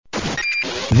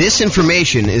This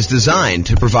information is designed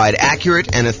to provide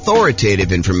accurate and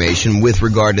authoritative information with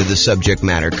regard to the subject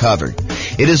matter covered.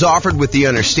 It is offered with the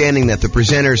understanding that the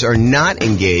presenters are not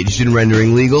engaged in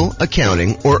rendering legal,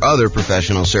 accounting, or other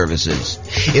professional services.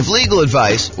 If legal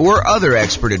advice or other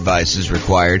expert advice is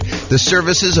required, the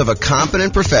services of a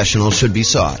competent professional should be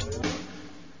sought.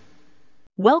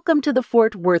 Welcome to the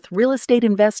Fort Worth Real Estate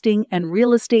Investing and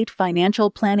Real Estate Financial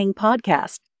Planning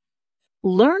Podcast.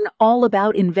 Learn all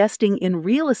about investing in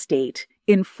real estate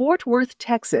in Fort Worth,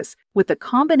 Texas, with a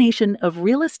combination of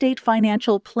real estate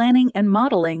financial planning and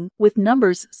modeling with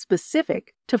numbers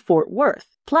specific to Fort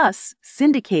Worth, plus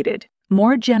syndicated,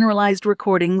 more generalized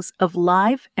recordings of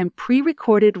live and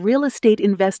pre-recorded real estate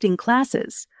investing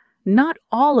classes, not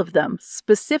all of them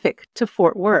specific to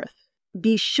Fort Worth.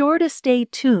 Be sure to stay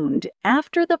tuned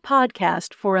after the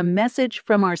podcast for a message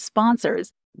from our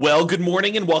sponsors. Well, good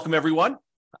morning and welcome, everyone.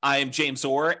 I am James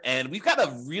Orr, and we've got a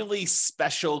really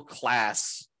special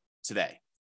class today.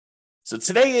 So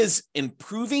today is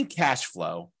improving cash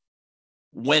flow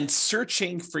when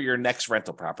searching for your next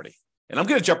rental property. And I'm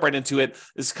going to jump right into it.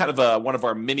 This is kind of one of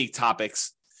our mini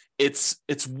topics.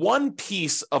 It's one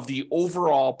piece of the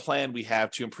overall plan we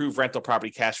have to improve rental property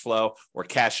cash flow, or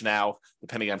cash now,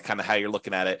 depending on kind of how you're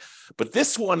looking at it. But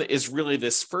this one is really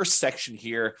this first section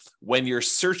here when you're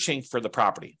searching for the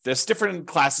property. There's different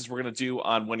classes we're going to do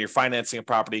on when you're financing a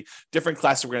property, different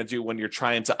classes we're going to do when you're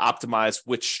trying to optimize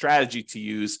which strategy to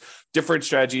use, different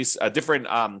strategies, different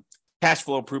cash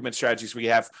flow improvement strategies we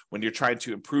have when you're trying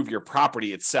to improve your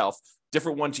property itself.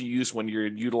 Different ones you use when you're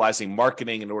utilizing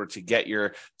marketing in order to get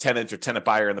your tenant or tenant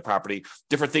buyer in the property,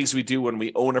 different things we do when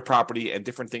we own a property, and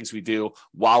different things we do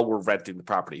while we're renting the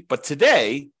property. But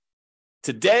today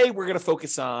we're going to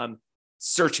focus on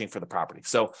searching for the property.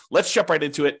 So let's jump right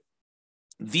into it.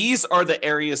 These are the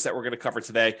areas that we're going to cover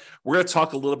today. We're going to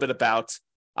talk a little bit about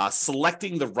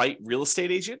selecting the right real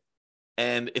estate agent.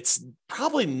 And it's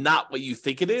probably not what you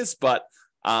think it is, but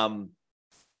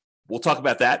we'll talk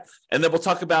about that. And then we'll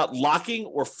talk about locking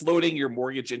or floating your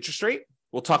mortgage interest rate.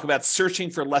 We'll talk about searching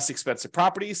for less expensive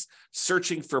properties,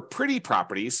 searching for pretty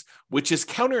properties, which is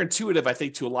counterintuitive, I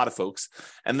think, to a lot of folks.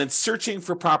 And then searching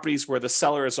for properties where the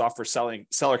seller is offering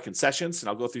seller concessions. And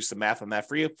I'll go through some math on that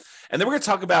for you. And then we're going to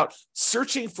talk about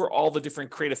searching for all the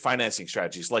different creative financing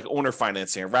strategies, like owner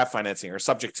financing or wrap financing or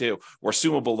subject to or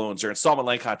assumable loans or installment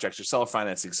land contracts or seller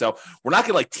financing. So we're not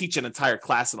going to teach an entire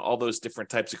class on all those different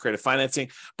types of creative financing,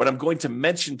 but I'm going to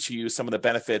mention to you some of the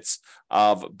benefits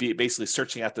of basically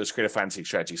searching out those creative financing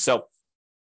strategies. So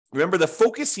remember, the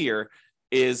focus here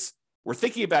is we're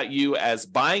thinking about you as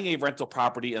buying a rental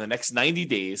property in the next 90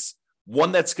 days,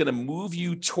 one that's going to move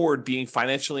you toward being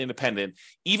financially independent,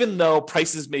 even though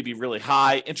prices may be really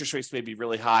high, interest rates may be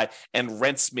really high, and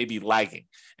rents may be lagging.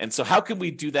 And so how can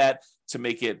we do that to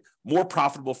make it more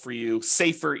profitable for you,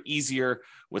 safer, easier,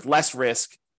 with less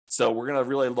risk? So we're going to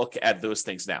really look at those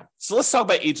things now. So let's talk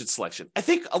about agent selection. I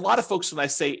think a lot of folks, when I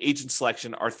say agent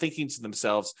selection, are thinking to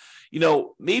themselves,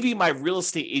 maybe my real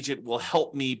estate agent will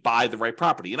help me buy the right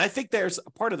property. And I think there's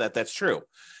a part of that that's true.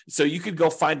 So you could go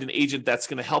find an agent that's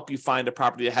going to help you find a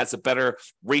property that has a better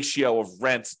ratio of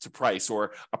rent to price,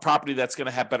 or a property that's going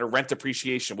to have better rent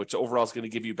appreciation, which overall is going to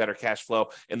give you better cash flow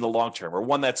in the long term, or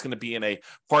one that's going to be in a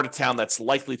part of town that's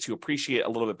likely to appreciate a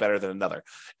little bit better than another,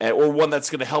 or one that's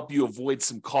going to help you avoid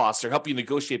some costs or help you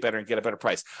negotiate better and get a better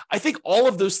price. I think all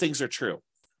of those things are true.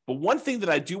 But one thing that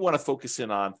I do want to focus in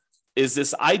on is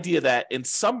this idea that in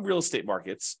some real estate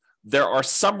markets, there are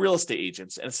some real estate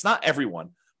agents, and it's not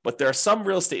everyone, but there are some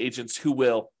real estate agents who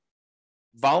will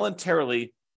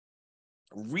voluntarily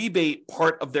rebate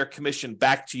part of their commission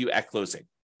back to you at closing.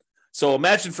 So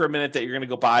imagine for a minute that you're going to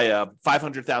go buy a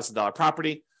 $500,000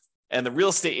 property, and the real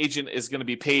estate agent is going to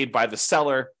be paid by the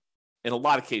seller in a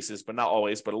lot of cases, but not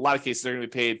always, but a lot of cases they're going to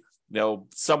be paid,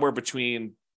 somewhere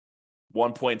between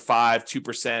 1.5%,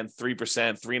 2%,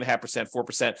 3%, 3.5%,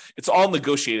 4%. It's all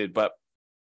negotiated, but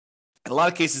in a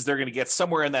lot of cases, they're going to get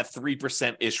somewhere in that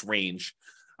 3%-ish range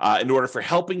in order for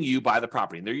helping you buy the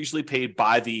property. And they're usually paid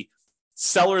by the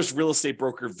seller's real estate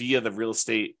broker via the real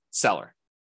estate seller.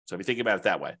 So if you think about it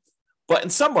that way. But in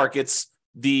some markets,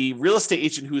 the real estate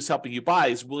agent who is helping you buy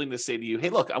is willing to say to you, hey,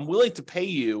 look, I'm willing to pay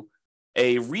you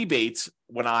a rebate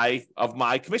of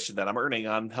my commission that I'm earning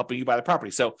on helping you buy the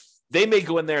property. So they may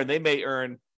go in there and they may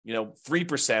earn,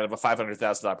 3% of a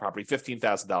 $500,000 property,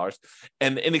 $15,000.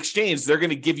 And in exchange, they're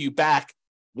going to give you back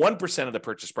 1% of the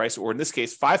purchase price, or in this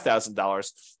case,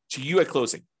 $5,000 to you at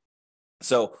closing.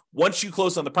 So once you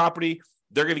close on the property,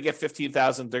 they're going to get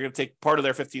 $15,000. They're going to take part of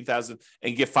their $15,000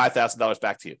 and give $5,000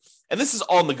 back to you. And this is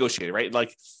all negotiated, right?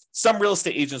 Like some real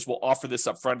estate agents will offer this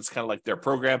up front. It's kind of like their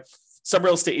program. Some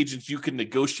real estate agents, you can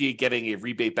negotiate getting a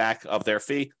rebate back of their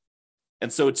fee.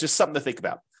 And so it's just something to think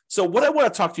about. So what I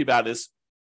want to talk to you about is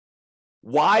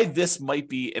why this might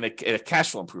be in a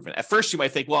cash flow improvement. At first, you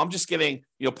might think, well, I'm just getting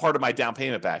part of my down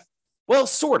payment back. Well,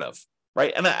 sort of,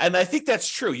 right? And I think that's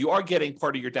true. You are getting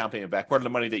part of your down payment back, part of the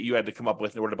money that you had to come up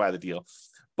with in order to buy the deal.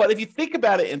 But if you think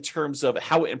about it in terms of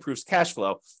how it improves cash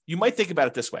flow, you might think about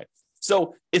it this way.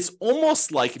 So it's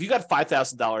almost like if you got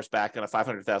 $5,000 back on a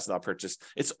 $500,000 purchase,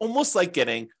 it's almost like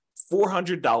getting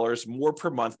 $400 more per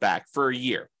month back for a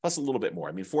year, plus a little bit more.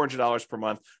 I mean, $400 per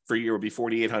month for a year would be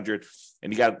 $4,800,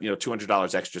 and you got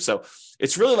 $200 extra. So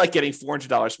it's really like getting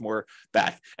 $400 more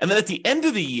back. And then at the end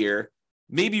of the year,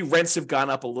 maybe rents have gone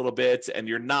up a little bit, and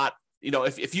you're not.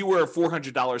 If you were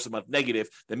 $400 a month negative,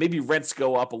 then maybe rents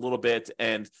go up a little bit,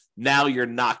 and now you're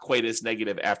not quite as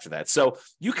negative after that. So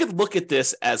you could look at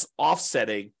this as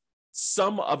offsetting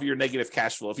some of your negative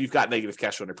cash flow if you've got negative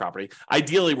cash flow on your property.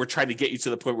 Ideally, we're trying to get you to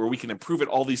the point where we can improve it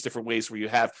all these different ways where you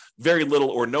have very little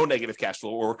or no negative cash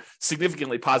flow or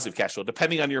significantly positive cash flow,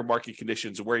 depending on your market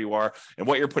conditions and where you are and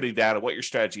what you're putting down and what your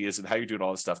strategy is and how you're doing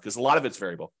all this stuff, because a lot of it's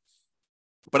variable.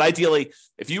 But ideally,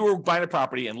 if you were buying a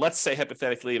property and let's say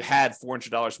hypothetically it had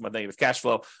 $400 a month negative cash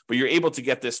flow, but you're able to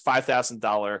get this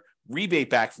 $5,000 rebate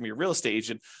back from your real estate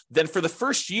agent, then for the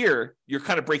first year, you're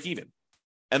kind of break even.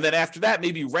 And then after that,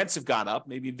 maybe rents have gone up.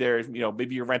 Maybe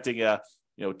maybe you're renting a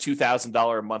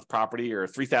 $2,000 a month property or a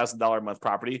 $3,000 a month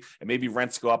property, and maybe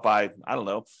rents go up by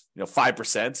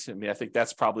 5%. I mean, I think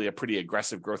that's probably a pretty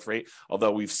aggressive growth rate,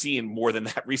 although we've seen more than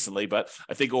that recently. But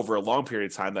I think over a long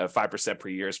period of time, that 5% per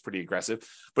year is pretty aggressive.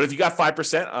 But if you got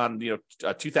 5% on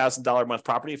a $2,000 a month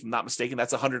property, if I'm not mistaken,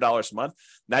 that's $100 a month.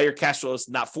 Now your cash flow is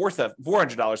not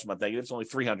 $400 a month negative; it's only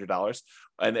 $300.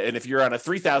 And if you're on a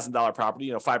 $3,000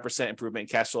 property, 5% improvement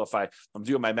in cash flow. If I'm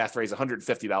doing my math right, is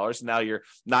 $150. Now you're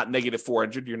not negative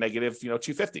 $400, you're negative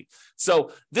 $250.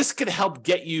 So this could help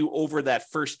get you over that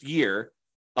first year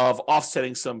of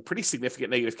offsetting some pretty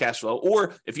significant negative cash flow.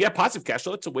 Or if you have positive cash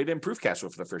flow, it's a way to improve cash flow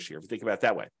for the first year, if you think about it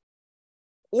that way.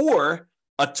 Or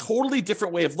a totally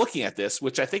different way of looking at this,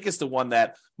 which I think is the one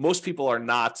that most people are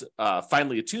not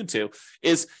finally attuned to,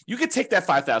 is you could take that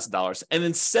 $5,000 and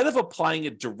instead of applying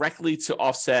it directly to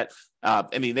offset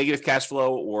any negative cash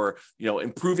flow or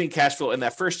improving cash flow in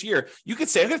that first year, you could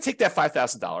say, I'm going to take that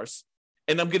 $5,000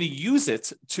 and I'm going to use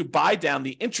it to buy down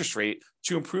the interest rate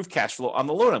to improve cash flow on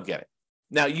the loan I'm getting.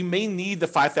 Now, you may need the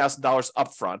 $5,000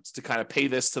 upfront to kind of pay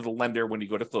this to the lender when you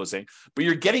go to closing, but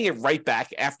you're getting it right back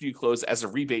after you close as a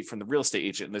rebate from the real estate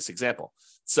agent in this example.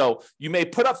 So you may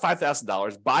put up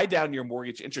 $5,000, buy down your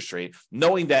mortgage interest rate,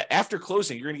 knowing that after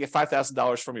closing, you're going to get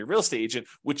 $5,000 from your real estate agent,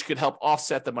 which could help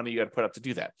offset the money you had to put up to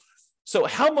do that. So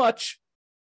how much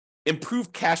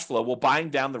improved cash flow will buying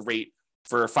down the rate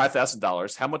for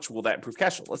 $5,000, how much will that improve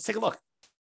cash flow? Let's take a look.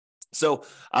 So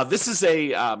this is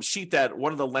a sheet that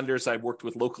one of the lenders I worked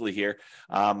with locally here,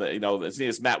 his name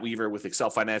is Matt Weaver with Excel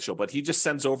Financial, but he just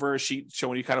sends over a sheet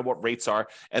showing you kind of what rates are.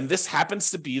 And this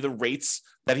happens to be the rates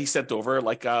that he sent over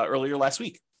earlier last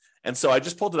week. And so I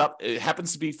just pulled it up. It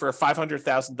happens to be for a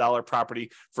 $500,000 property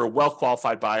for a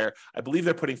well-qualified buyer. I believe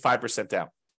they're putting 5% down.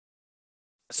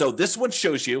 So this one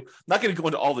shows you, I'm not going to go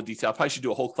into all the detail. I probably should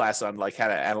do a whole class on how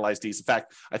to analyze these. In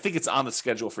fact, I think it's on the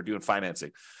schedule for doing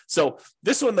financing. So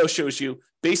this one, though, shows you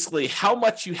basically how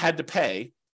much you had to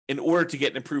pay in order to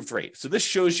get an improved rate. So this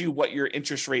shows you what your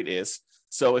interest rate is.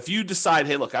 So if you decide,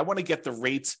 hey, look, I want to get the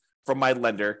rate from my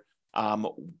lender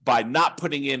by not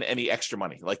putting in any extra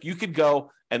money. Like you could go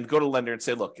to lender and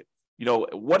say, look,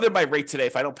 what are my rate today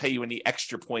if I don't pay you any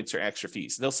extra points or extra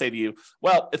fees? And they'll say to you,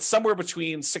 well, it's somewhere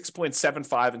between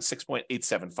 6.75 and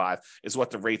 6.875 is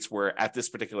what the rates were at this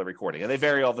particular recording. And they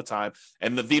vary all the time.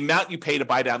 And the amount you pay to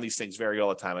buy down these things vary all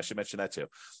the time. I should mention that too.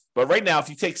 But right now, if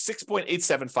you take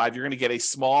 6.875, you're going to get a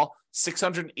small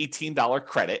 $618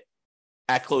 credit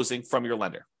at closing from your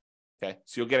lender. Okay,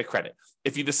 so you'll get a credit.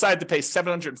 If you decide to pay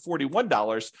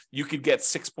 $741, you could get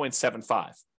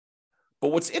 6.75.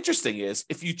 But what's interesting is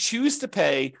if you choose to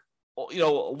pay, a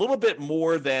little bit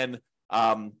more than,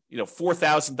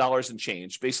 $4,000 and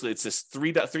change, basically it's this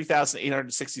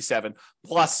 $3,867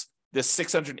 plus this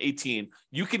 618,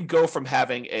 you can go from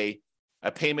having a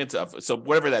payment of, so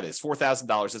whatever that is,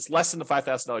 $4,000, it's less than the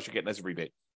 $5,000 you're getting as a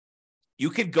rebate.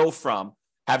 You could go from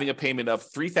having a payment of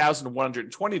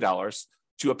 $3,120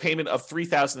 to a payment of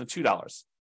 $3,002.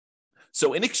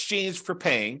 So in exchange for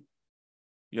paying,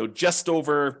 just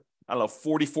over,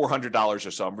 $4,400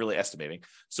 or so, I'm really estimating.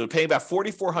 So paying about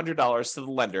 $4,400 to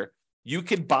the lender, you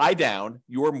can buy down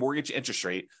your mortgage interest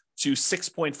rate to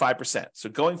 6.5%. So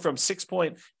going from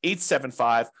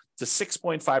 6.875 to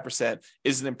 6.5%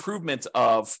 is an improvement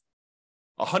of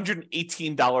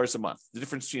 $118 a month, the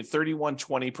difference between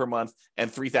 $3,120 per month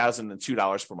and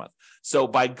 $3,002 per month. So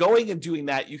by going and doing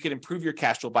that, you can improve your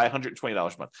cash flow by $120 a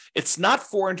month. It's not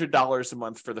 $400 a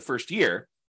month for the first year.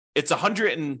 It's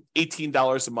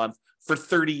 $118 a month for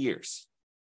 30 years.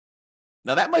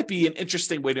 Now, that might be an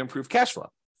interesting way to improve cash flow.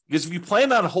 Because if you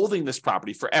plan on holding this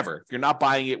property forever, if you're not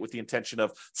buying it with the intention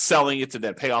of selling it to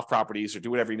then pay off properties or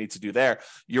do whatever you need to do there,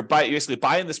 you're basically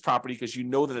buying this property because you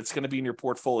know that it's going to be in your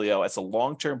portfolio as a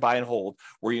long-term buy and hold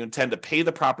where you intend to pay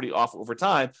the property off over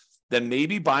time, then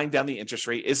maybe buying down the interest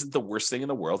rate isn't the worst thing in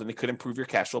the world, and it could improve your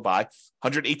cash flow by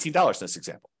 $118 in this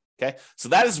example. Okay, so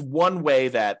that is one way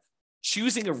that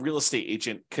choosing a real estate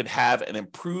agent could have an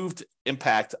improved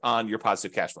impact on your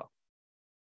positive cash flow.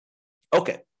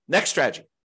 Okay, next strategy.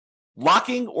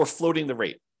 Locking or floating the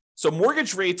rate. So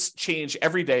mortgage rates change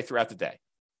every day throughout the day.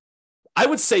 I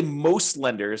would say most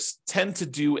lenders tend to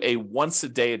do a once a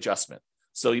day adjustment.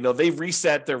 So, they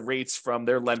reset their rates from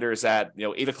their lenders at,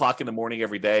 8 o'clock in the morning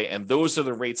every day. And those are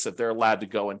the rates that they're allowed to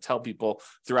go and tell people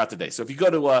throughout the day. So if you go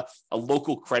to a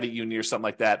local credit union or something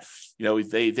like that,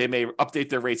 they may update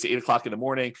their rates at 8 o'clock in the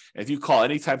morning. And if you call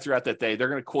anytime throughout that day, they're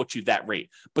going to quote you that rate.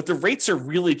 But the rates are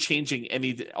really changing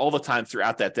all the time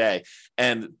throughout that day.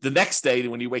 And the next day,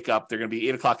 when you wake up, they're going to be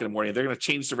 8 o'clock in the morning. They're going to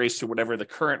change the rates to whatever the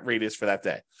current rate is for that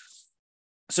day.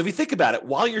 So if you think about it,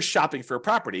 while you're shopping for a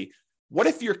property, what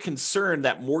if you're concerned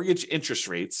that mortgage interest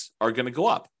rates are going to go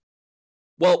up?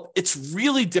 Well, it's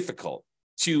really difficult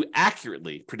to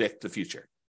accurately predict the future.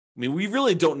 I mean, we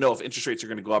really don't know if interest rates are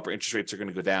going to go up or interest rates are going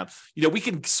to go down. We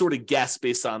can sort of guess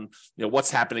based on,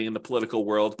 what's happening in the political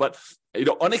world, but,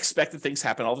 unexpected things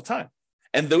happen all the time.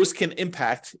 And those can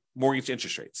impact mortgage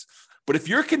interest rates. But if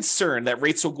you're concerned that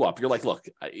rates will go up, you're like, look,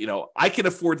 I can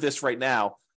afford this right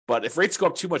now, but if rates go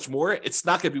up too much more, it's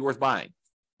not going to be worth buying.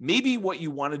 Maybe what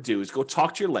you want to do is go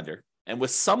talk to your lender. And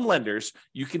with some lenders,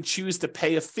 you can choose to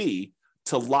pay a fee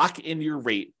to lock in your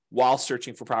rate while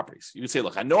searching for properties. You can say,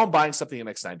 look, I know I'm buying something in the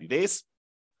next 90 days.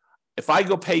 If I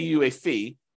go pay you a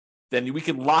fee, then we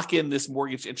can lock in this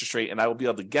mortgage interest rate and I will be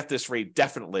able to get this rate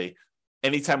definitely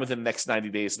anytime within the next 90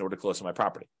 days in order to close on my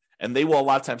property. And they will a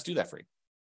lot of times do that for you.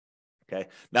 Okay.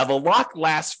 Now the lock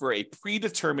lasts for a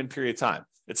predetermined period of time.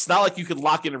 It's not like you could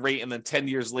lock in a rate and then 10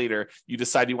 years later, you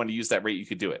decide you want to use that rate, you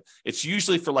could do it. It's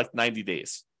usually for like 90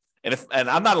 days. And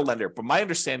I'm not a lender, but my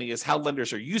understanding is how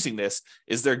lenders are using this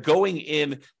is they're going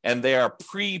in and they are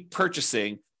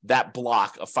pre-purchasing that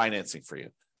block of financing for you.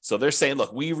 So they're saying,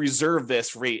 look, we reserve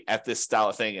this rate at this style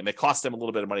of thing, and it costs them a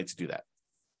little bit of money to do that.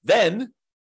 Then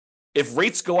if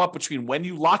rates go up between when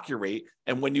you lock your rate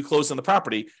and when you close on the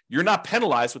property, you're not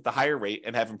penalized with the higher rate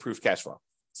and have improved cash flow.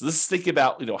 So this is thinking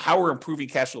about, how we're improving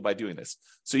cash flow by doing this.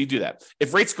 So you do that.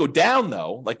 If rates go down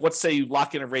though, like let's say you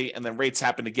lock in a rate and then rates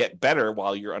happen to get better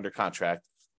while you're under contract,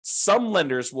 some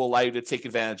lenders will allow you to take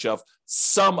advantage of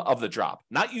some of the drop,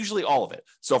 not usually all of it.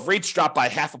 So if rates drop by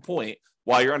half a point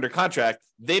while you're under contract,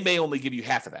 they may only give you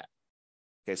half of that.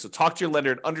 Okay, so talk to your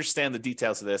lender and understand the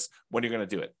details of this when you're going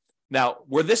to do it. Now,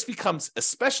 where this becomes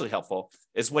especially helpful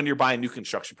is when you're buying new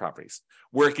construction properties,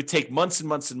 where it could take months and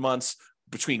months and months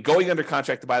between going under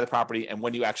contract to buy the property and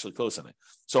when you actually close on it.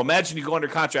 So imagine you go under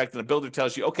contract and the builder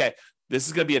tells you, okay, this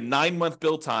is going to be a 9-month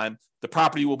build time. The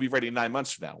property will be ready 9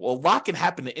 months from now. Well, a lot can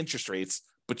happen to interest rates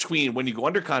between when you go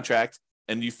under contract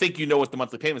and you think you know what the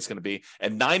monthly payment is going to be,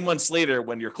 and 9 months later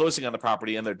when you're closing on the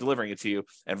property and they're delivering it to you,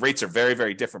 and rates are very,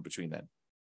 very different between then.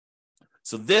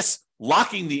 So this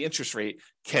locking the interest rate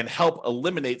can help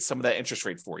eliminate some of that interest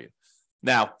rate for you.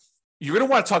 Now, you're going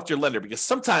to want to talk to your lender because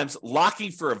sometimes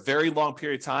locking for a very long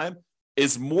period of time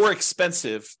is more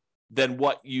expensive than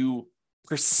what you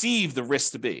perceive the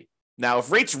risk to be. Now,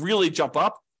 if rates really jump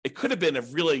up, it could have been a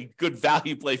really good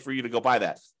value play for you to go buy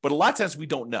that. But a lot of times we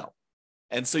don't know.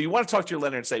 And so you want to talk to your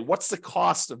lender and say, what's the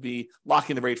cost of me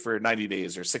locking the rate for 90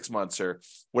 days or 6 months or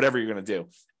whatever you're going to do,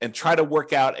 and try to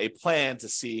work out a plan to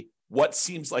see what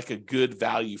seems like a good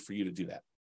value for you to do that.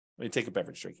 Let me take a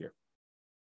beverage drink here.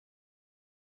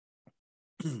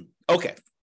 Okay.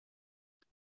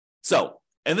 So,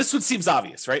 and this one seems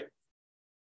obvious, right?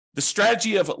 The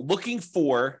strategy of looking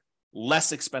for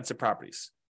less expensive properties.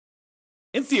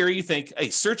 In theory, you think, hey,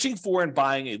 searching for and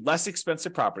buying a less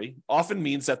expensive property often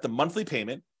means that the monthly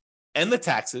payment and the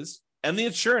taxes and the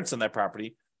insurance on that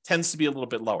property tends to be a little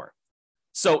bit lower.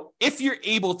 So if you're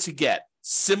able to get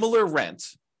similar rent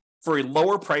for a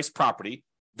lower priced property,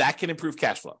 that can improve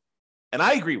cash flow. And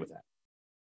I agree with that.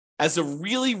 As a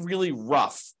really, really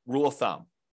rough rule of thumb,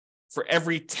 for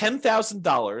every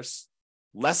 $10,000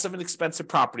 less of an expensive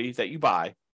property that you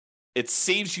buy, it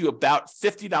saves you about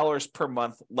 $50 per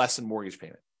month less in mortgage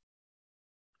payment.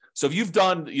 So if you've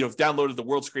downloaded the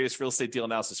world's greatest real estate deal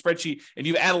analysis spreadsheet and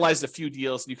you've analyzed a few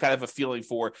deals and you kind of have a feeling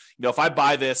for, if I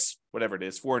buy this, whatever it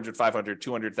is, 400, 500,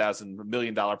 200,000, $1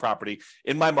 million property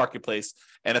in my marketplace,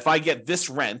 and if I get this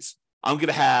rent, I'm going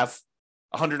to have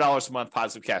 $100 a month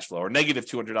positive cash flow or negative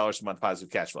 $200 a month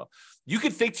positive cash flow. You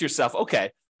could think to yourself,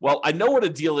 okay, well, I know what a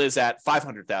deal is at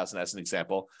 $500,000 as an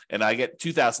example, and I get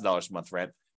 $2,000 a month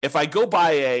rent. If I go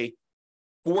buy a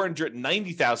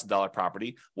 $490,000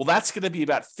 property, well, that's going to be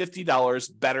about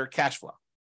 $50 better cash flow.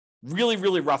 Really,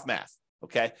 really rough math,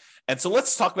 okay? And so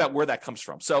let's talk about where that comes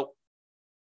from. So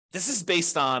this is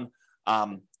based on,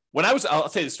 I'll tell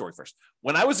you the story first.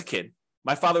 When I was a kid,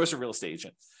 my father was a real estate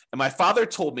agent, and my father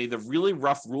told me the really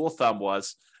rough rule of thumb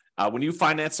was when you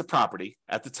finance a property,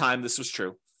 at the time this was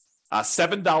true,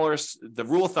 $7, the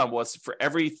rule of thumb was for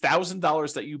every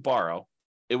 $1,000 that you borrow,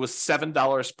 it was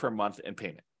 $7 per month in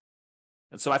payment.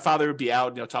 And so my father would be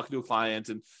out, talking to a client,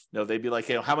 and they'd be like,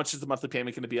 "Hey, how much is the monthly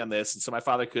payment going to be on this?" And so my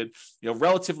father could,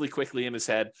 relatively quickly in his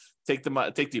head, take the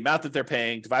amount that they're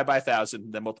paying, divide by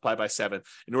 1,000, then multiply by 7,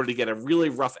 in order to get a really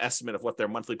rough estimate of what their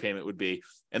monthly payment would be.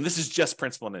 And this is just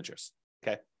principal and interest.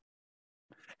 Okay.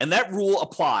 And that rule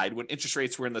applied when interest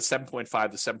rates were in the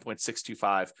 7.5 to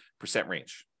 7.625%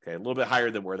 range. Okay, a little bit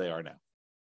higher than where they are now.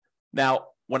 Now,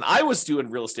 when I was doing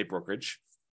real estate brokerage,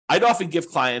 I'd often give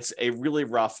clients a really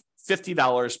rough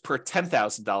 $50 per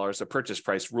 $10,000 a purchase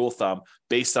price rule of thumb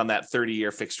based on that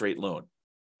 30-year fixed rate loan.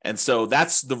 And so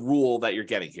that's the rule that you're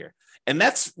getting here. And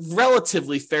that's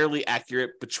relatively fairly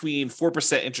accurate between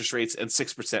 4% interest rates and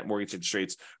 6% mortgage interest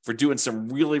rates for doing some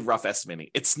really rough estimating.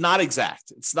 It's not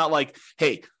exact. It's not like,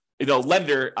 hey,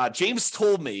 lender, James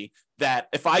told me that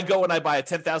if I go and I buy a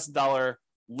 $10,000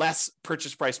 less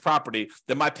purchase price property,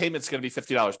 then my payment's going to be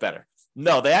 $50 better.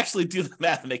 No, they actually do the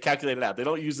math and they calculate it out. They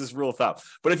don't use this rule of thumb.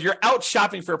 But if you're out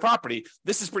shopping for a property,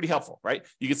 this is pretty helpful, right?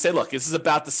 You can say, look, this is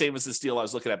about the same as this deal I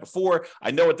was looking at before.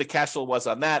 I know what the cash flow was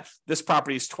on that. This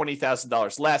property is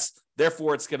 $20,000 less.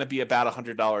 Therefore, it's going to be about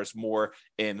 $100 more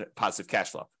in positive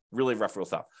cash flow. Really rough rule of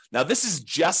thumb. Now, this is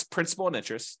just principal and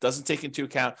interest. Doesn't take into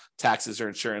account taxes or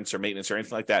insurance or maintenance or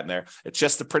anything like that in there. It's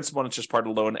just the principal and interest part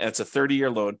of the loan, and it's a 30-year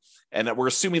loan. And we're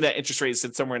assuming that interest rate is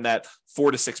somewhere in that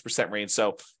 4 to 6% range.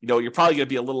 So, you're probably going to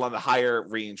be a little on the higher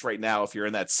range right now if you're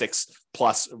in that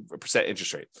 6+%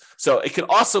 interest rate. So it can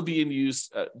also be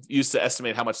used to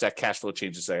estimate how much that cash flow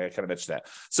changes. I kind of mentioned that.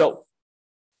 So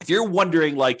if you're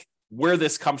wondering where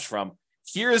this comes from,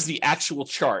 here is the actual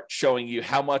chart showing you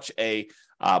how much a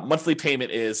monthly payment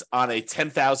is on a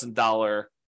 $10,000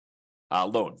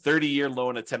 loan, 30-year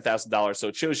loan at $10,000. So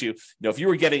it shows you, if you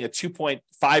were getting a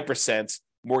 2.5%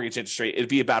 mortgage interest rate, it'd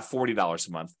be about $40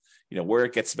 a month. Where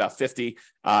it gets about 50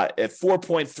 at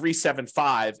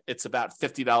 4.375, it's about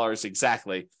 $50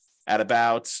 exactly. At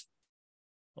about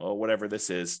whatever this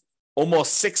is,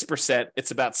 almost 6%,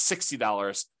 it's about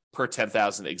 $60 per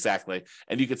 10,000 exactly.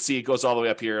 And you can see it goes all the way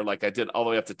up here, like I did, all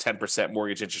the way up to 10%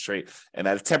 mortgage interest rate. And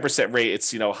at a 10% rate,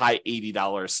 it's, high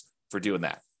 $80 for doing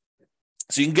that.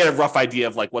 So you can get a rough idea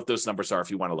of what those numbers are if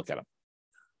you want to look at them.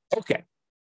 Okay.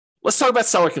 Let's talk about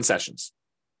seller concessions.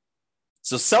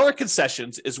 So seller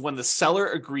concessions is when the seller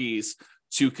agrees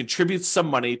to contribute some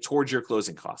money towards your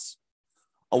closing costs.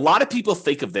 A lot of people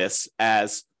think of this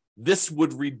as this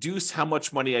would reduce how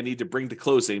much money I need to bring to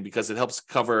closing because it helps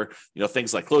cover,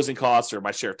 things like closing costs or my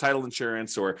share of title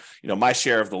insurance or, my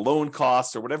share of the loan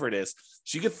costs or whatever it is.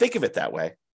 So you can think of it that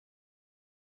way.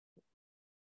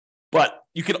 But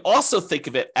you can also think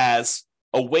of it as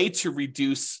a way to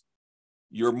reduce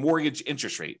your mortgage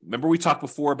interest rate. Remember we talked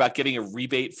before about getting a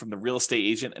rebate from the real estate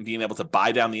agent and being able to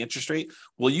buy down the interest rate?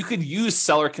 Well, you could use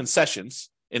seller concessions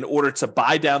in order to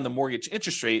buy down the mortgage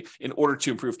interest rate in order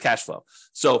to improve cash flow.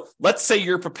 So let's say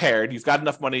you're prepared, you've got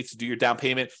enough money to do your down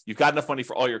payment, you've got enough money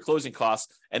for all your closing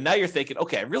costs, and now you're thinking,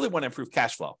 okay, I really want to improve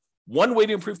cash flow. One way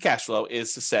to improve cash flow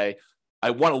is to say,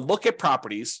 I want to look at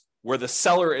properties where the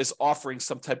seller is offering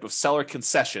some type of seller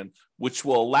concession, which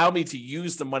will allow me to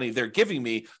use the money they're giving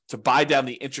me to buy down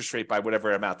the interest rate by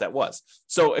whatever amount that was.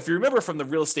 So if you remember from the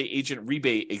real estate agent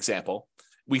rebate example,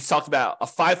 we talked about a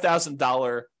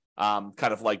 $5,000 kind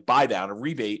of buy down, a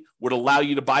rebate would allow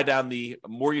you to buy down the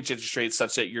mortgage interest rate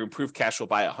such that your improved cash flow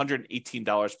by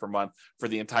 $118 per month for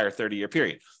the entire 30-year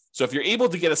period. So if you're able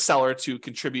to get a seller to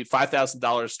contribute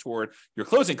 $5,000 toward your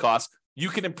closing costs, you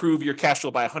can improve your cash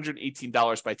flow by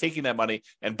 $118 by taking that money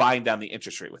and buying down the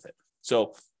interest rate with it.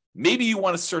 So maybe you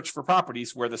want to search for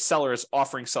properties where the seller is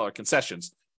offering seller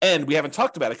concessions. And we haven't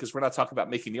talked about it because we're not talking about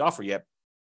making the offer yet,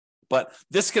 but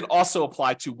this can also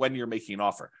apply to when you're making an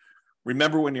offer.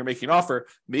 remember when you're making an offer,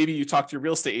 maybe you talk to your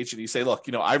real estate agent and you say, look,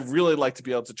 I'd really like to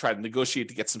be able to try to negotiate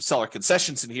to get some seller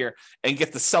concessions in here and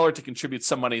get the seller to contribute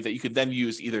some money that you could then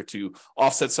use either to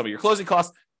offset some of your closing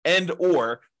costs and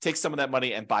or take some of that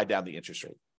money and buy down the interest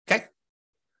rate. Okay.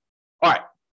 All right.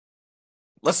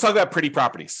 Let's talk about pretty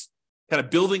properties, kind of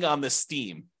building on this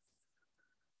theme.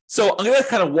 So I'm going to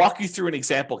kind of walk you through an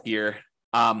example here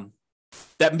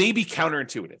that may be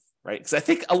counterintuitive, right? Because I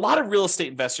think a lot of real estate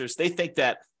investors, they think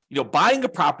that, buying a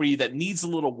property that needs a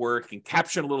little work and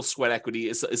capturing a little sweat equity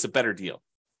is a better deal.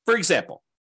 For example,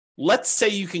 let's say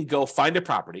you can go find a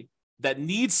property that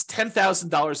needs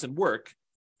 $10,000 in work,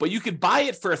 but you could buy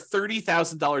it for a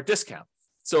 $30,000 discount.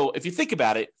 So if you think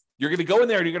about it, you're going to go in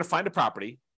there and you're going to find a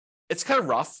property. It's kind of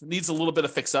rough, needs a little bit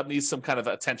of fix up, needs some kind of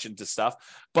attention to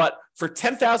stuff. But for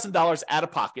 $10,000 out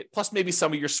of pocket, plus maybe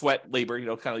some of your sweat labor,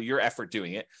 kind of your effort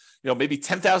doing it, maybe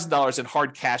 $10,000 in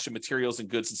hard cash and materials and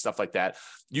goods and stuff like that,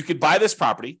 you could buy this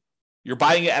property. You're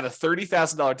buying it at a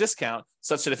 $30,000 discount,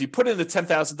 such that if you put in the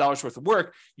 $10,000 worth of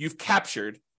work, you've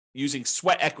captured, using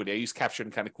sweat equity, I use captured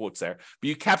in kind of quotes there, but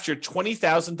you captured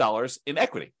 $20,000 in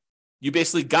equity. You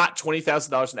basically got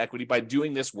 $20,000 in equity by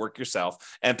doing this work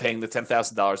yourself and paying the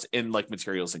 $10,000 in like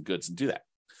materials and goods and do that.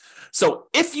 So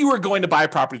if you were going to buy a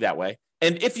property that way,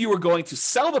 and if you were going to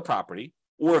sell the property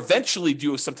or eventually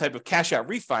do some type of cash out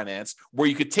refinance where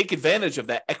you could take advantage of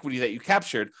that equity that you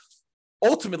captured,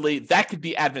 ultimately that could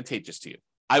be advantageous to you.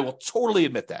 I will totally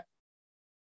admit that.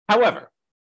 However,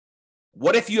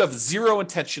 what if you have zero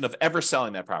intention of ever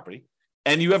selling that property?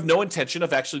 And you have no intention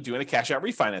of actually doing a cash out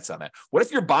refinance on that? What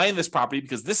if you're buying this property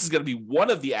because this is going to be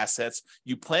one of the assets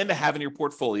you plan to have in your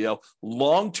portfolio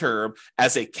long-term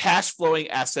as a cash flowing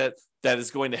asset that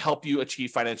is going to help you achieve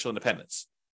financial independence?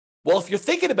 Well, if you're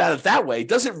thinking about it that way,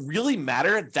 does it really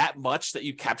matter that much that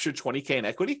you captured $20K in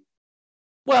equity?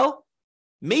 Well,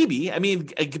 maybe. I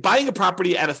mean, buying a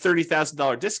property at a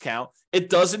 $30,000 discount, it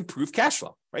does improve cash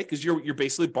flow, right? Because you're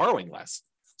basically borrowing less.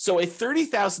 So a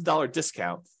 $30,000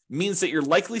 discount means that you're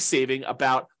likely saving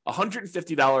about $150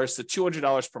 to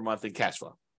 $200 per month in cash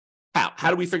flow. How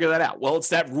do we figure that out? Well, it's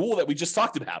that rule that we just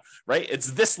talked about, right?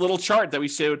 It's this little chart that we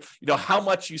showed, how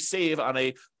much you save on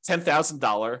a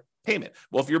 $10,000 payment.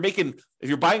 Well, if you're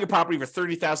buying a property for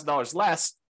 $30,000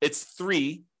 less, it's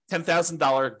three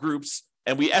 $10,000 groups.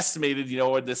 And we estimated,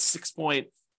 at this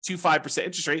 6.25%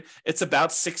 interest rate, it's about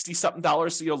 $60 something, low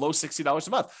 $60 a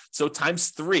month. So times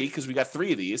three, because we got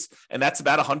three of these, and that's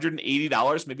about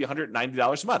 $180, maybe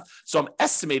 $190 a month. So I'm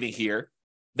estimating here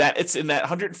that it's in that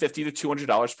 $150 to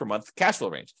 $200 per month cash flow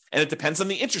range. And it depends on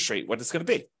the interest rate, what it's going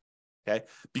to be. Okay.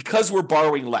 Because we're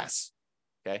borrowing less.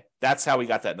 Okay. That's how we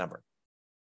got that number.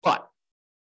 But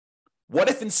what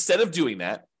if instead of doing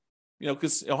that,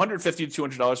 because $150 to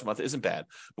 $200 a month isn't bad.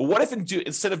 But what if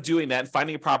instead of doing that and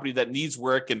finding a property that needs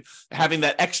work and having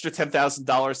that extra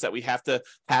 $10,000 that we have to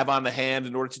have on the hand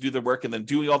in order to do the work and then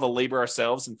doing all the labor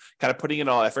ourselves and kind of putting in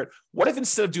all effort, what if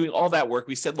instead of doing all that work,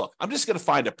 we said, look, I'm just going to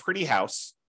find a pretty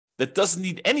house that doesn't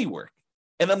need any work.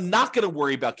 And I'm not going to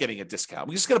worry about getting a discount.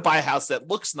 I'm just going to buy a house that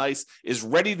looks nice, is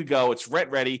ready to go, it's rent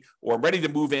ready, or I'm ready to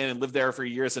move in and live there for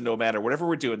years and no matter, whatever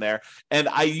we're doing there. And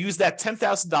I use that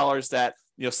 $10,000 that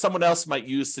someone else might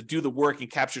use to do the work and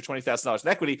capture $20,000 in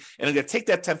equity. And I'm going to take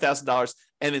that $10,000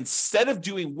 and instead of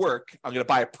doing work, I'm going to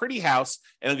buy a pretty house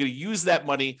and I'm going to use that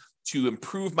money to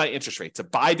improve my interest rate, to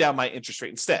buy down my interest rate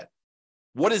instead.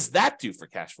 What does that do for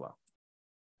cash flow?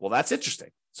 Well, that's interesting.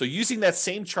 So using that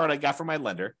same chart I got from my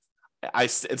lender,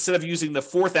 instead of using the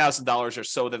 $4,000 or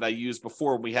so that I used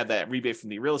before when we had that rebate from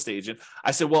the real estate agent, I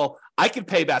said, well, I could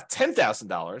pay about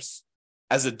 $10,000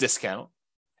 as a discount.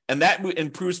 And that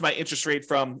improves my interest rate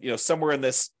from, somewhere in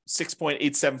this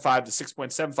 6.875 to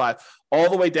 6.75 all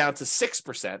the way down to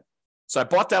 6%. So I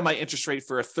bought down my interest rate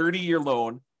for a 30-year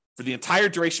loan for the entire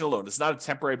duration of the loan. It's not a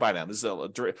temporary buy down. This is a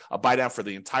buy down for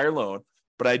the entire loan.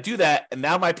 But I do that, and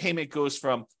now my payment goes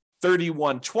from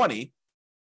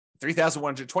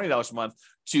 $3,120 a month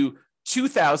to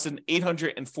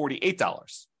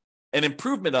 $2,848, an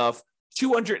improvement of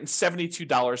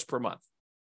 $272 per month.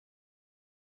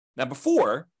 Now,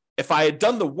 before, if I had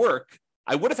done the work,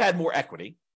 I would have had more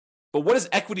equity. But what does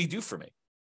equity do for me?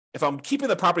 If I'm keeping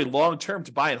the property long-term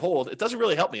to buy and hold, it doesn't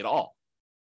really help me at all,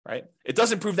 right? It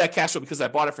does improve that cash flow because I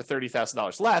bought it for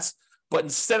 $30,000 less. But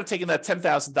instead of taking that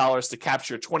 $10,000 to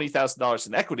capture $20,000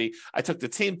 in equity, I took the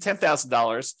same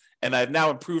 $10,000 and I've now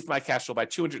improved my cash flow by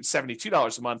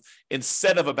 $272 a month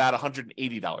instead of about $180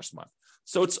 a month.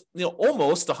 So it's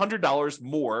almost $100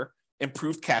 more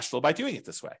improved cash flow by doing it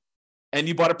this way. And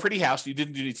you bought a pretty house, you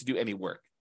didn't need to do any work.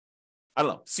 I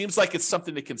don't know. Seems like it's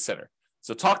something to consider.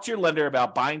 So talk to your lender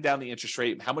about buying down the interest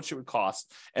rate and how much it would cost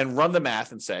and run the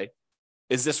math and say,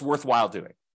 Is this worthwhile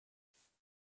doing?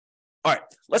 All right,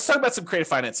 let's talk about some creative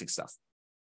financing stuff.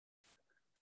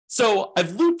 So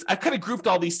I've kind of grouped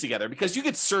all these together because you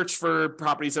could search for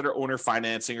properties that are owner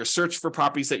financing, or search for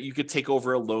properties that you could take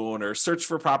over a loan, or search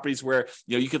for properties where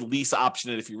you could lease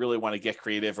option it if you really want to get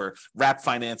creative, or wrap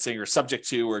financing, or subject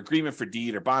to, or agreement for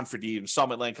deed, or bond for deed,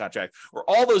 installment land contract, or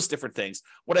all those different things.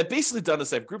 What I've basically done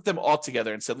is I've grouped them all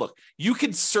together and said, look, you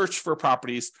can search for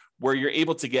properties where you're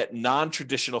able to get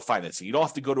non-traditional financing. You don't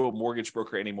have to go to a mortgage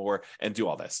broker anymore and do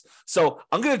all this. So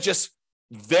I'm going to just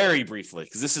very briefly,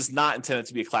 because this is not intended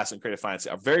to be a class in creative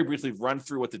financing, I'll very briefly run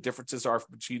through what the differences are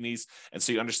between these, and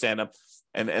so you understand them,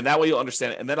 and that way you'll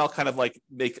understand it. And then I'll kind of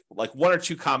make one or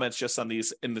two comments just on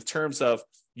these in the terms of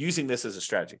using this as a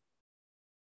strategy.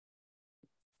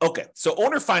 Okay, so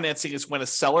owner financing is when a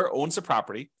seller owns a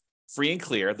property free and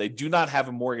clear. They do not have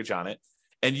a mortgage on it,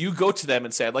 and you go to them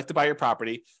and say, I'd like to buy your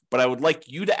property, but I would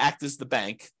like you to act as the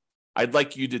bank. I'd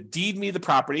like you to deed me the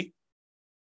property,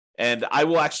 and I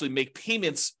will actually make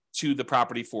payments to the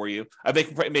property for you. I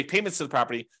make payments to the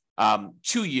property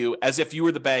to you as if you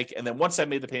were the bank. And then once I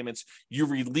made the payments, you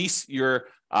release your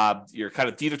kind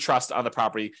of deed of trust on the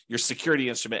property, your security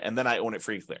instrument, and then I own it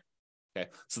free and clear. Okay,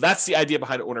 so that's the idea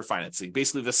behind owner financing.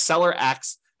 Basically, the seller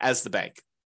acts as the bank.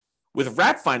 With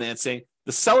wrap financing,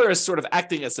 the seller is sort of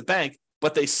acting as the bank,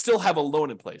 but they still have a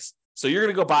loan in place. So you're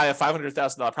going to go buy a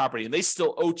 $500,000 property, and they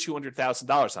still owe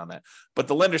 $200,000 on that. But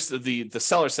the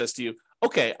seller says to you,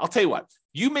 okay, I'll tell you what,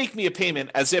 you make me a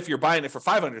payment as if you're buying it for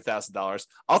 $500,000.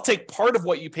 I'll take part of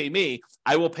what you pay me.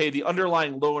 I will pay the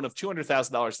underlying loan of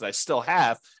 $200,000 that I still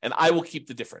have, and I will keep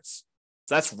the difference.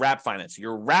 So that's wrap financing.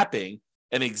 You're wrapping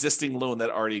an existing loan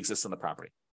that already exists on the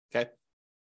property. Okay.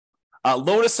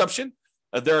 Loan assumption.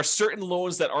 There are certain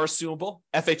loans that are assumable,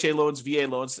 FHA loans, VA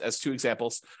loans, as two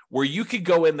examples, where you could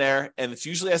go in there, and it's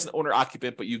usually as an owner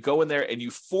occupant, but you go in there and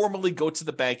you formally go to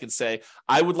the bank and say,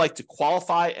 I would like to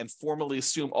qualify and formally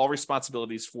assume all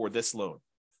responsibilities for this loan.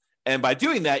 And by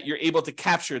doing that, you're able to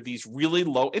capture these really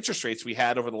low interest rates we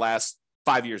had over the last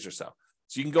 5 years or so.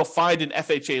 So you can go find an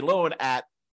FHA loan at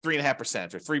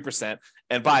 3.5% or 3%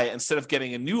 and buy it instead of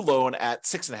getting a new loan at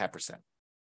 6.5%.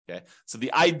 Okay, so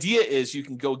the idea is you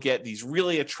can go get these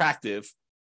really attractive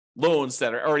loans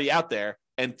that are already out there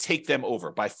and take them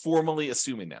over by formally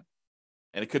assuming them.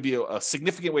 And it could be a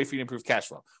significant way for you to improve cash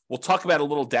flow. We'll talk about a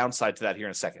little downside to that here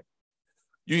in a second.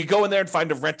 You can go in there and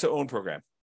find a rent-to-own program.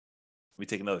 Let me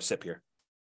take another sip here.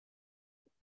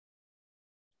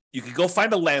 You could go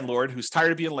find a landlord who's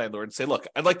tired of being a landlord and say, look,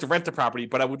 I'd like to rent the property,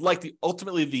 but I would like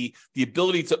ultimately the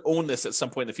ability to own this at some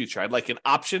point in the future. I'd like an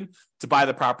option to buy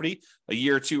the property a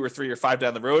year or 2 or 3 or 5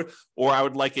 down the road, or I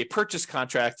would like a purchase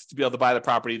contract to be able to buy the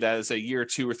property that is a year or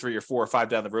 2 or 3 or 4 or 5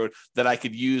 down the road that I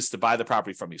could use to buy the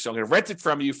property from you. So I'm going to rent it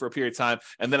from you for a period of time,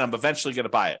 and then I'm eventually going to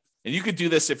buy it. And you could do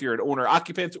this if you're an owner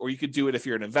occupant, or you could do it if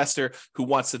you're an investor who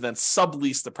wants to then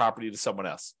sublease the property to someone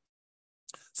else.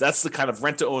 So that's the kind of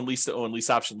rent-to-own, lease-to-own, lease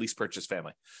option, lease purchase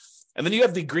family. And then you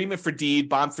have the agreement for deed,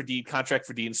 bond for deed, contract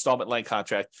for deed, installment land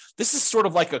contract. This is sort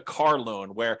of like a car loan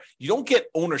where you don't get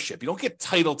ownership. You don't get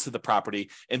title to the property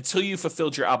until you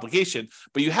fulfilled your obligation,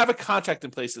 but you have a contract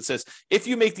in place that says, if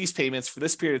you make these payments for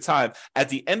this period of time, at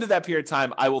the end of that period of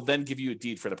time, I will then give you a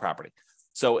deed for the property.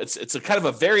 So it's a kind of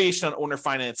a variation on owner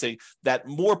financing that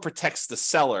more protects the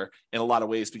seller in a lot of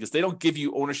ways, because they don't give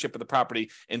you ownership of the property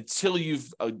until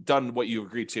you've done what you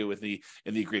agreed to in the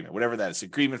agreement, whatever that is,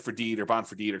 agreement for deed or bond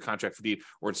for deed or contract for deed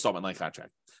or installment land contract.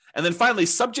 And then finally,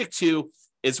 subject to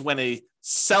is when a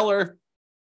seller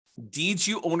deeds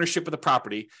you ownership of the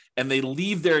property and they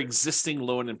leave their existing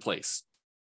loan in place.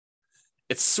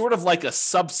 It's sort of like a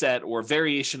subset or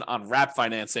variation on wrap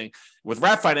financing. With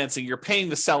wrap financing, you're paying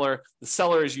the seller. The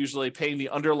seller is usually paying the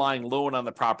underlying loan on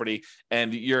the property,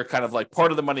 and you're kind of like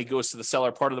part of the money goes to the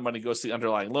seller, part of the money goes to the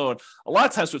underlying loan. A lot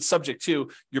of times with subject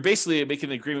to, you're basically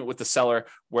making an agreement with the seller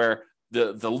where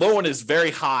the loan is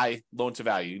very high loan to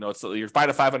value. You know, you're buying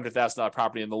a $500,000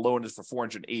 property and the loan is for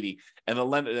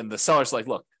 $480,000, and the seller's like,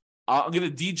 look, I'm going to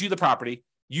deed you the property.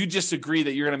 You just agree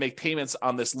that you're going to make payments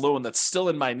on this loan that's still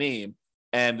in my name,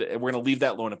 and we're going to leave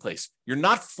that loan in place. You're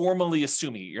not formally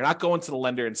assuming it. You're not going to the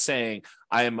lender and saying,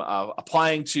 I am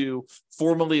applying to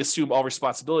formally assume all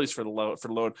responsibilities for the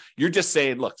loan. You're just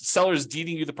saying, look, the seller's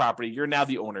deeding you the property. You're now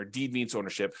the owner. Deed means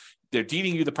ownership. They're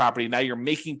deeding you the property. Now you're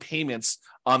making payments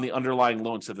on the underlying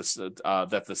loan to this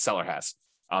that the seller has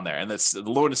on there. And the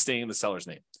loan is staying in the seller's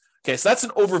name. Okay, so that's an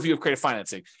overview of creative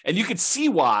financing. And you can see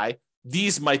why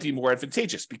these might be more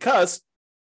advantageous because,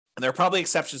 and there are probably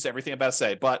exceptions to everything I'm about to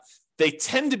say, but they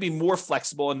tend to be more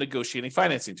flexible in negotiating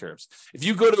financing terms. If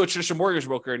you go to a traditional mortgage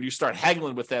broker and you start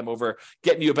haggling with them over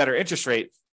getting you a better interest rate,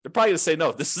 They're probably going to say,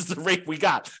 no, this is the rate we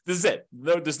got. This is it.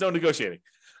 No, there's no negotiating.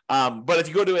 But if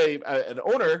you go to an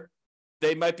owner,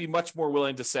 they might be much more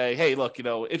willing to say, hey, look,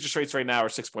 interest rates right now are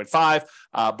 6.5,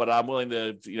 but I'm willing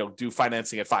to, do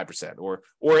financing at 5% or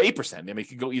 8%. I mean, it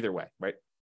could go either way, right?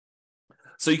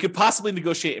 So you could possibly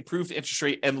negotiate improved interest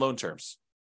rate and loan terms.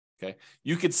 Okay.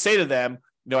 You could say to them,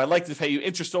 I'd like to pay you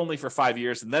interest only for 5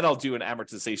 years, and then I'll do an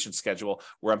amortization schedule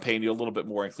where I'm paying you a little bit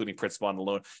more, including principal on the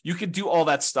loan. You could do all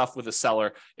that stuff with a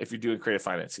seller if you're doing creative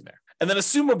financing there. And then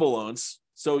assumable loans.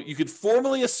 So you could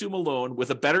formally assume a loan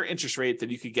with a better interest rate than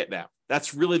you could get now.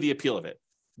 That's really the appeal of it.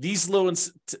 These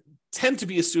loans tend to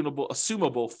be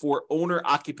assumable for owner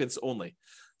occupants only.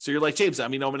 So you're like, James,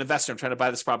 I'm an investor. I'm trying to buy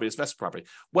this property as investment property.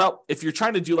 Well, if you're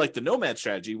trying to do like the nomad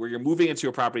strategy, where you're moving into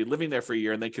a property, living there for a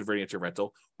year, and then converting it to a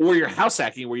rental, or you're house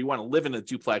hacking, where you want to live in a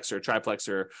duplex or a triplex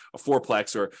or a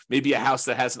fourplex, or maybe a house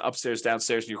that has an upstairs,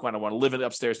 downstairs, and you want to live in the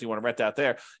upstairs and you want to rent out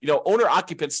there, owner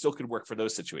occupants still could work for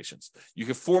those situations. You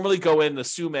could formally go in and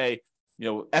assume a,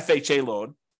 FHA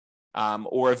loan,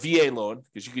 or a VA loan,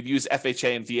 because you could use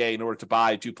FHA and VA in order to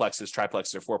buy duplexes,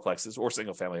 triplexes, or fourplexes, or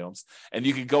single family homes. And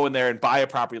you could go in there and buy a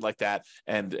property like that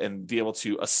and be able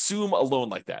to assume a loan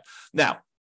like that. Now,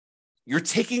 you're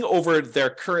taking over their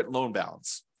current loan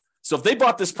balance. So if they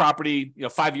bought this property,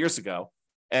 5 years ago,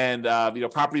 and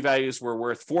property values were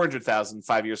worth $400,000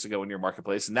 5 years ago in your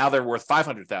marketplace, and now they're worth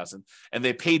 $500,000, and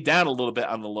they paid down a little bit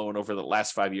on the loan over the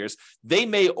last 5 years, they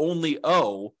may only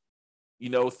owe,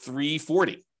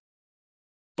 $340,000.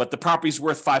 But the property's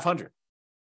worth $500,000.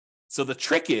 So the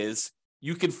trick is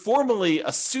you can formally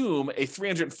assume a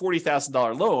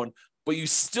 $340,000 loan, but you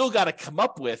still got to come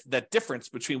up with that difference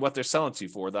between what they're selling to you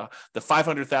for, the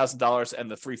 $500,000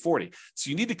 and the $340,000. So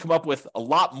you need to come up with a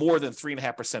lot more than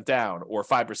 3.5% down or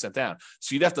 5% down.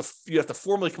 So you have to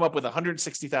formally come up with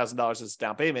 $160,000 as a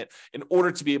down payment in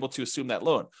order to be able to assume that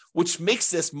loan, which makes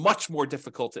this much more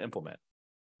difficult to implement.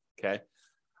 Okay.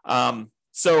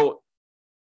 So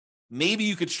maybe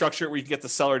you could structure it where you get the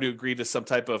seller to agree to some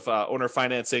type of owner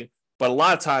financing, but a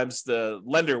lot of times the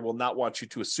lender will not want you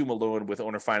to assume a loan with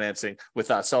owner financing with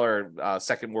a seller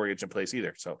second mortgage in place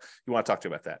either. So you want to talk to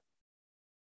you about that.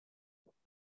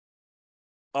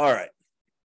 All right.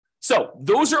 So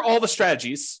those are all the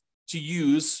strategies to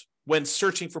use when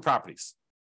searching for properties.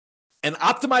 And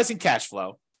optimizing cash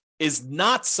flow is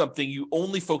not something you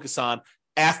only focus on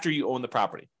after you own the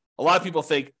property. A lot of people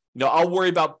think, I'll worry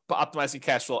about optimizing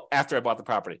cash flow after I bought the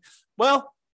property.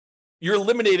 Well, you're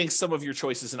eliminating some of your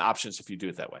choices and options if you do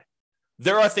it that way.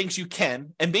 There are things you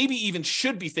can and maybe even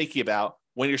should be thinking about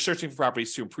when you're searching for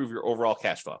properties to improve your overall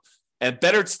cash flow. And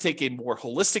better to take a more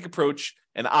holistic approach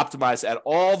and optimize at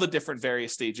all the different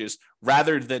various stages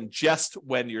rather than just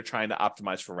when you're trying to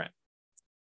optimize for rent.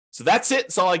 So that's it.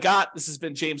 That's all I got. This has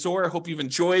been James Orr. I hope you've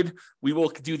enjoyed. We will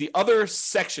do the other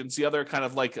sections, the other kind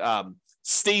of like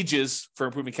stages for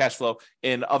improving cash flow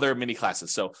in other mini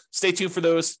classes. So stay tuned for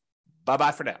those.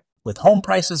 Bye-bye for now. With home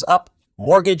prices up,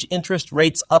 mortgage interest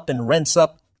rates up and rents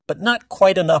up, but not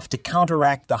quite enough to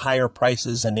counteract the higher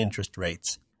prices and interest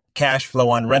rates. Cash flow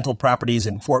on rental properties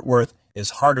in Fort Worth is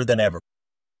harder than ever.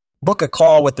 Book a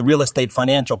call with the Real Estate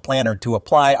Financial Planner to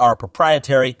apply our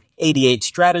proprietary 88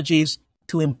 strategies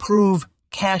to improve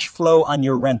cash flow on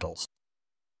your rentals.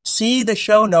 See the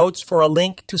show notes for a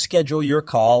link to schedule your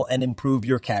call and improve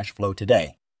your cash flow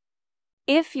today.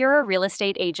 If you're a real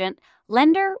estate agent,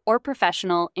 lender, or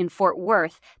professional in Fort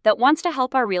Worth that wants to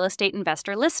help our real estate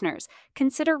investor listeners,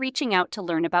 consider reaching out to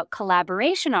learn about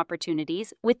collaboration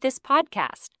opportunities with this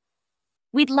podcast.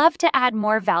 We'd love to add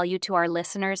more value to our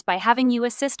listeners by having you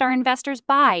assist our investors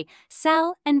buy,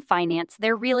 sell, and finance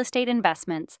their real estate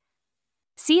investments.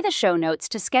 See the show notes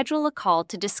to schedule a call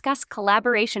to discuss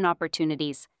collaboration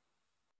opportunities.